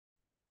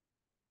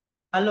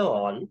Hello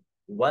all,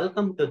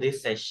 welcome to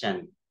this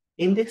session.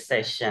 In this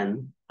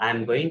session,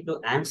 I'm going to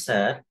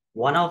answer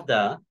one of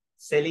the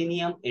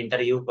Selenium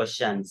interview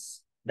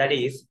questions. That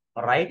is,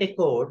 write a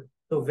code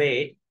to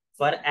wait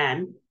for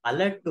an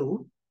alert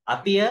to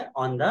appear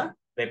on the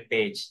web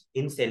page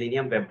in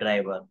Selenium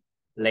WebDriver.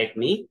 Let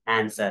me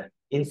answer.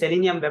 In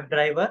Selenium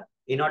WebDriver,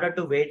 in order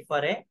to wait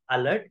for an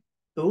alert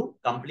to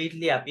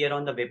completely appear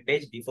on the web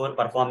page before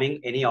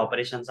performing any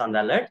operations on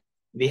the alert,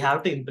 we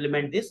have to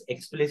implement this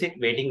explicit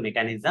waiting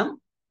mechanism.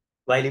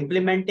 While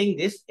implementing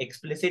this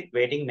explicit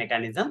waiting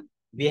mechanism,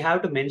 we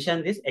have to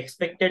mention this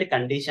expected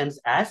conditions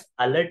as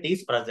alert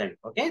is present.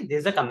 Okay, this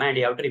is a command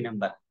you have to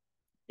remember.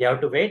 You have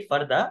to wait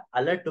for the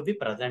alert to be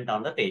present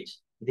on the page.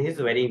 This is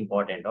very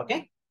important.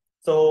 Okay,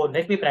 so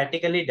let me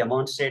practically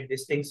demonstrate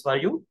these things for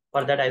you.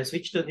 For that, I'll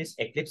switch to this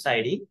Eclipse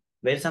ID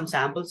where some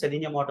sample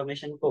Selenium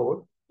automation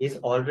code is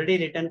already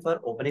written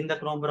for opening the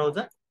Chrome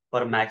browser,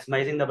 for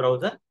maximizing the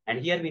browser, and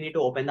here we need to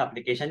open the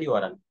application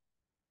URL.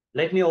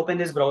 Let me open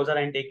this browser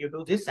and take you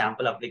to this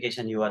sample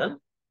application URL.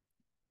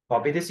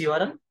 Copy this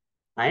URL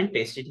and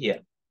paste it here.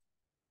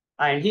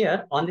 And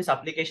here on this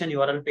application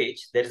URL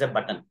page, there is a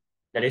button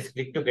that is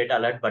click to get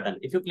alert button.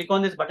 If you click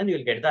on this button, you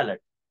will get the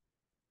alert.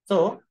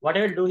 So what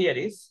I will do here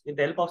is with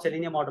the help of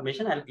Selenium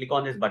automation, I'll click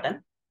on this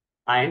button.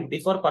 And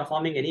before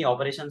performing any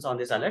operations on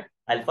this alert,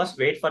 I'll first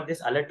wait for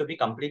this alert to be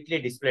completely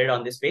displayed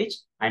on this page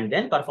and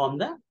then perform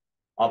the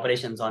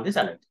operations on this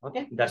alert.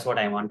 Okay, that's what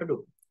I want to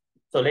do.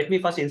 So let me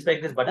first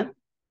inspect this button,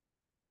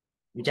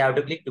 which I have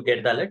to click to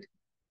get the alert.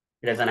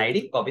 It has an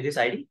ID, copy this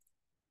ID,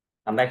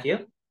 come back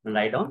here and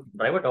write down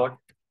driver dot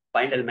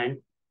find element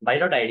by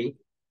dot ID,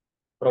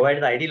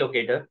 provide the ID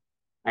locator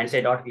and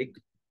say dot click.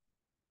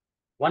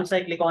 Once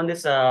I click on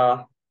this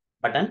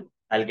button,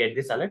 I'll get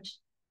this alert.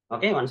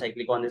 Okay, once I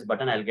click on this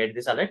button, I'll get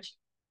this alert.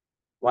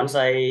 Once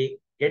I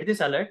get this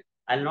alert,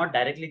 I'll not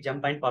directly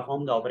jump and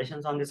perform the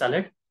operations on this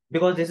alert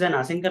because this is an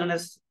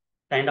asynchronous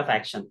kind of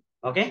action.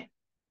 Okay,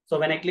 so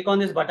when I click on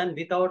this button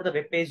without the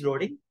web page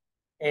loading,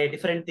 a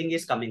different thing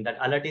is coming, that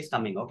alert is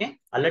coming. Okay,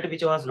 alert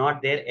which was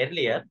not there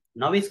earlier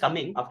now is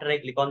coming after I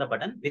click on the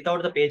button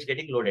without the page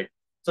getting loaded.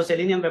 So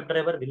Selenium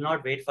WebDriver will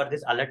not wait for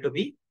this alert to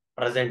be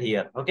present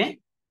here. Okay,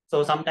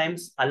 so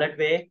sometimes alert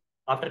way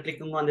after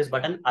clicking on this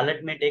button,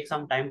 alert may take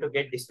some time to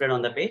get displayed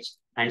on the page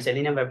and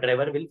Selenium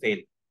WebDriver will fail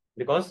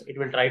because it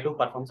will try to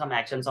perform some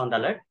actions on the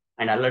alert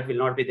and alert will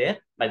not be there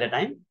by the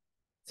time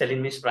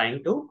Selenium is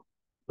trying to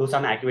do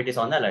some activities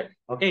on the alert.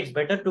 Okay, it's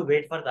better to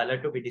wait for the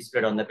alert to be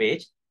displayed on the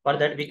page. For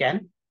that, we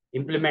can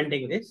implement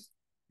this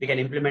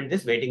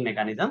waiting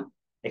mechanism,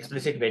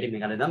 explicit waiting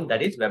mechanism,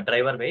 that is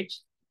WebDriver wait.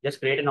 Just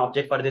create an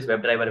object for this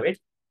WebDriver wait.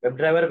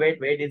 WebDriver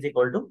wait is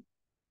equal to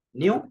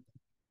new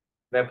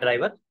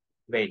WebDriver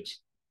wait.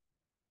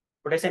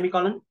 Put a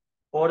semicolon.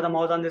 Over the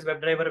mouse on this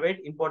WebDriver wait,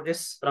 import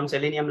this from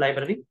Selenium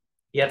library.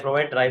 Here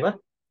provide driver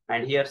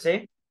and here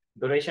say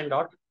duration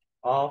dot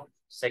of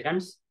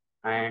seconds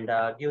and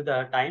give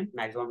the time,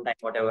 maximum time,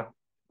 whatever.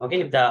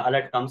 Okay, if the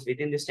alert comes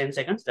within this 10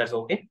 seconds, that's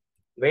okay.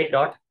 Wait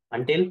dot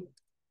until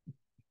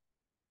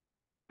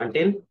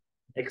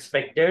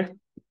expected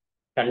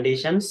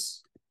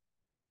conditions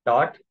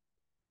dot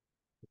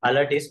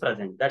alert is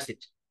present. That's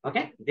it.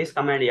 Okay, this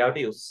command you have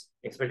to use.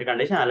 Expected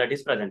condition alert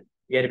is present.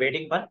 We are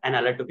waiting for an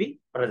alert to be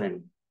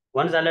present.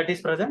 Once alert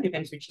is present, you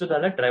can switch to the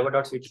alert, driver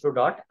dot switch to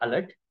dot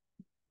alert,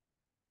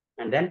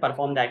 and then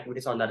perform the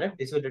activities on the alert.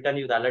 This will return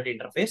you the alert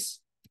interface.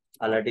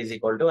 Alert is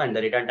equal to, and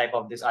the return type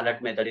of this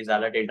alert method is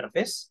alert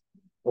interface.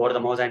 Over the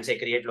mouse and say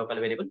create local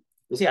variable.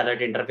 You see alert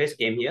interface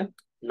came here.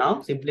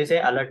 Now simply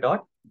say alert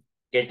dot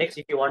get text.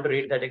 If you want to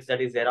read the text that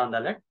is there on the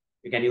alert,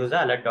 you can use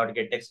the alert dot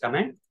get text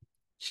command.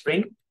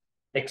 String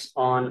text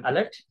on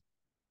alert.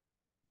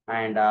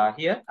 And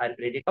here I'll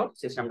print it out,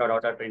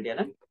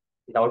 system.out.println.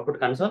 The output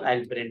console,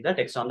 I'll print the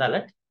text on the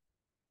alert.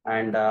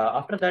 And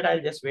after that,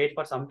 I'll just wait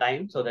for some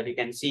time so that you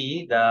can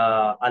see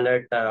the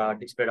alert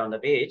displayed on the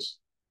page.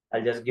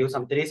 I'll just give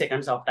some 3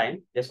 seconds of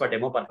time just for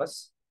demo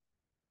purpose.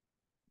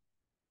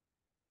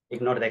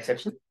 Ignore the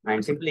exception.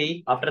 And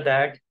simply after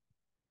that,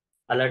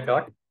 alert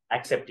dot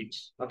accept it.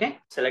 Okay,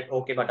 select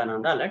OK button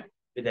on the alert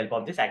with the help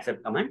of this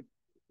accept command.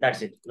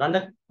 That's it. Run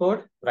the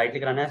code, right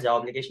click run as Java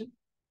application.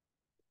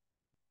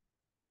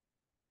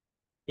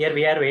 Here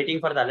we are waiting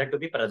for the alert to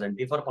be present.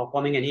 Before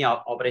performing any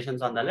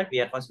operations on the alert, we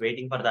are first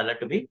waiting for the alert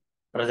to be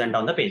present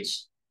on the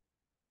page.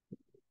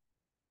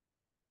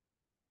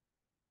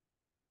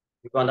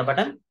 Click on the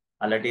button,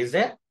 alert is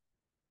there,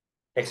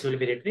 text will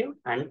be retrieved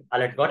and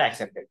alert got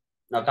accepted.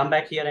 Now come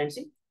back here and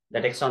see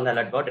the text on the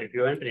alert got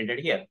retrieved and printed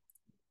here.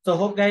 So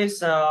hope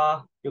guys,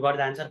 you got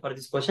the answer for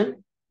this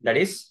question. That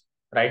is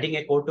writing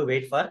a code to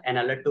wait for an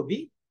alert to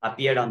be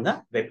appeared on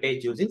the web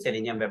page using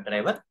Selenium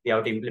WebDriver. We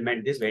have to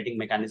implement this waiting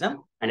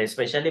mechanism, and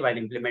especially while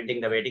implementing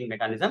the waiting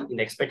mechanism in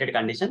the expected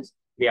conditions,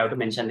 we have to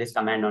mention this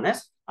command known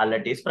as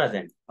alert is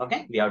present.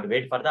 Okay, we have to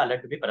wait for the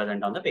alert to be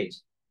present on the page.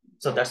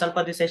 So that's all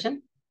for this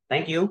session.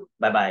 Thank you.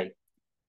 Bye-bye.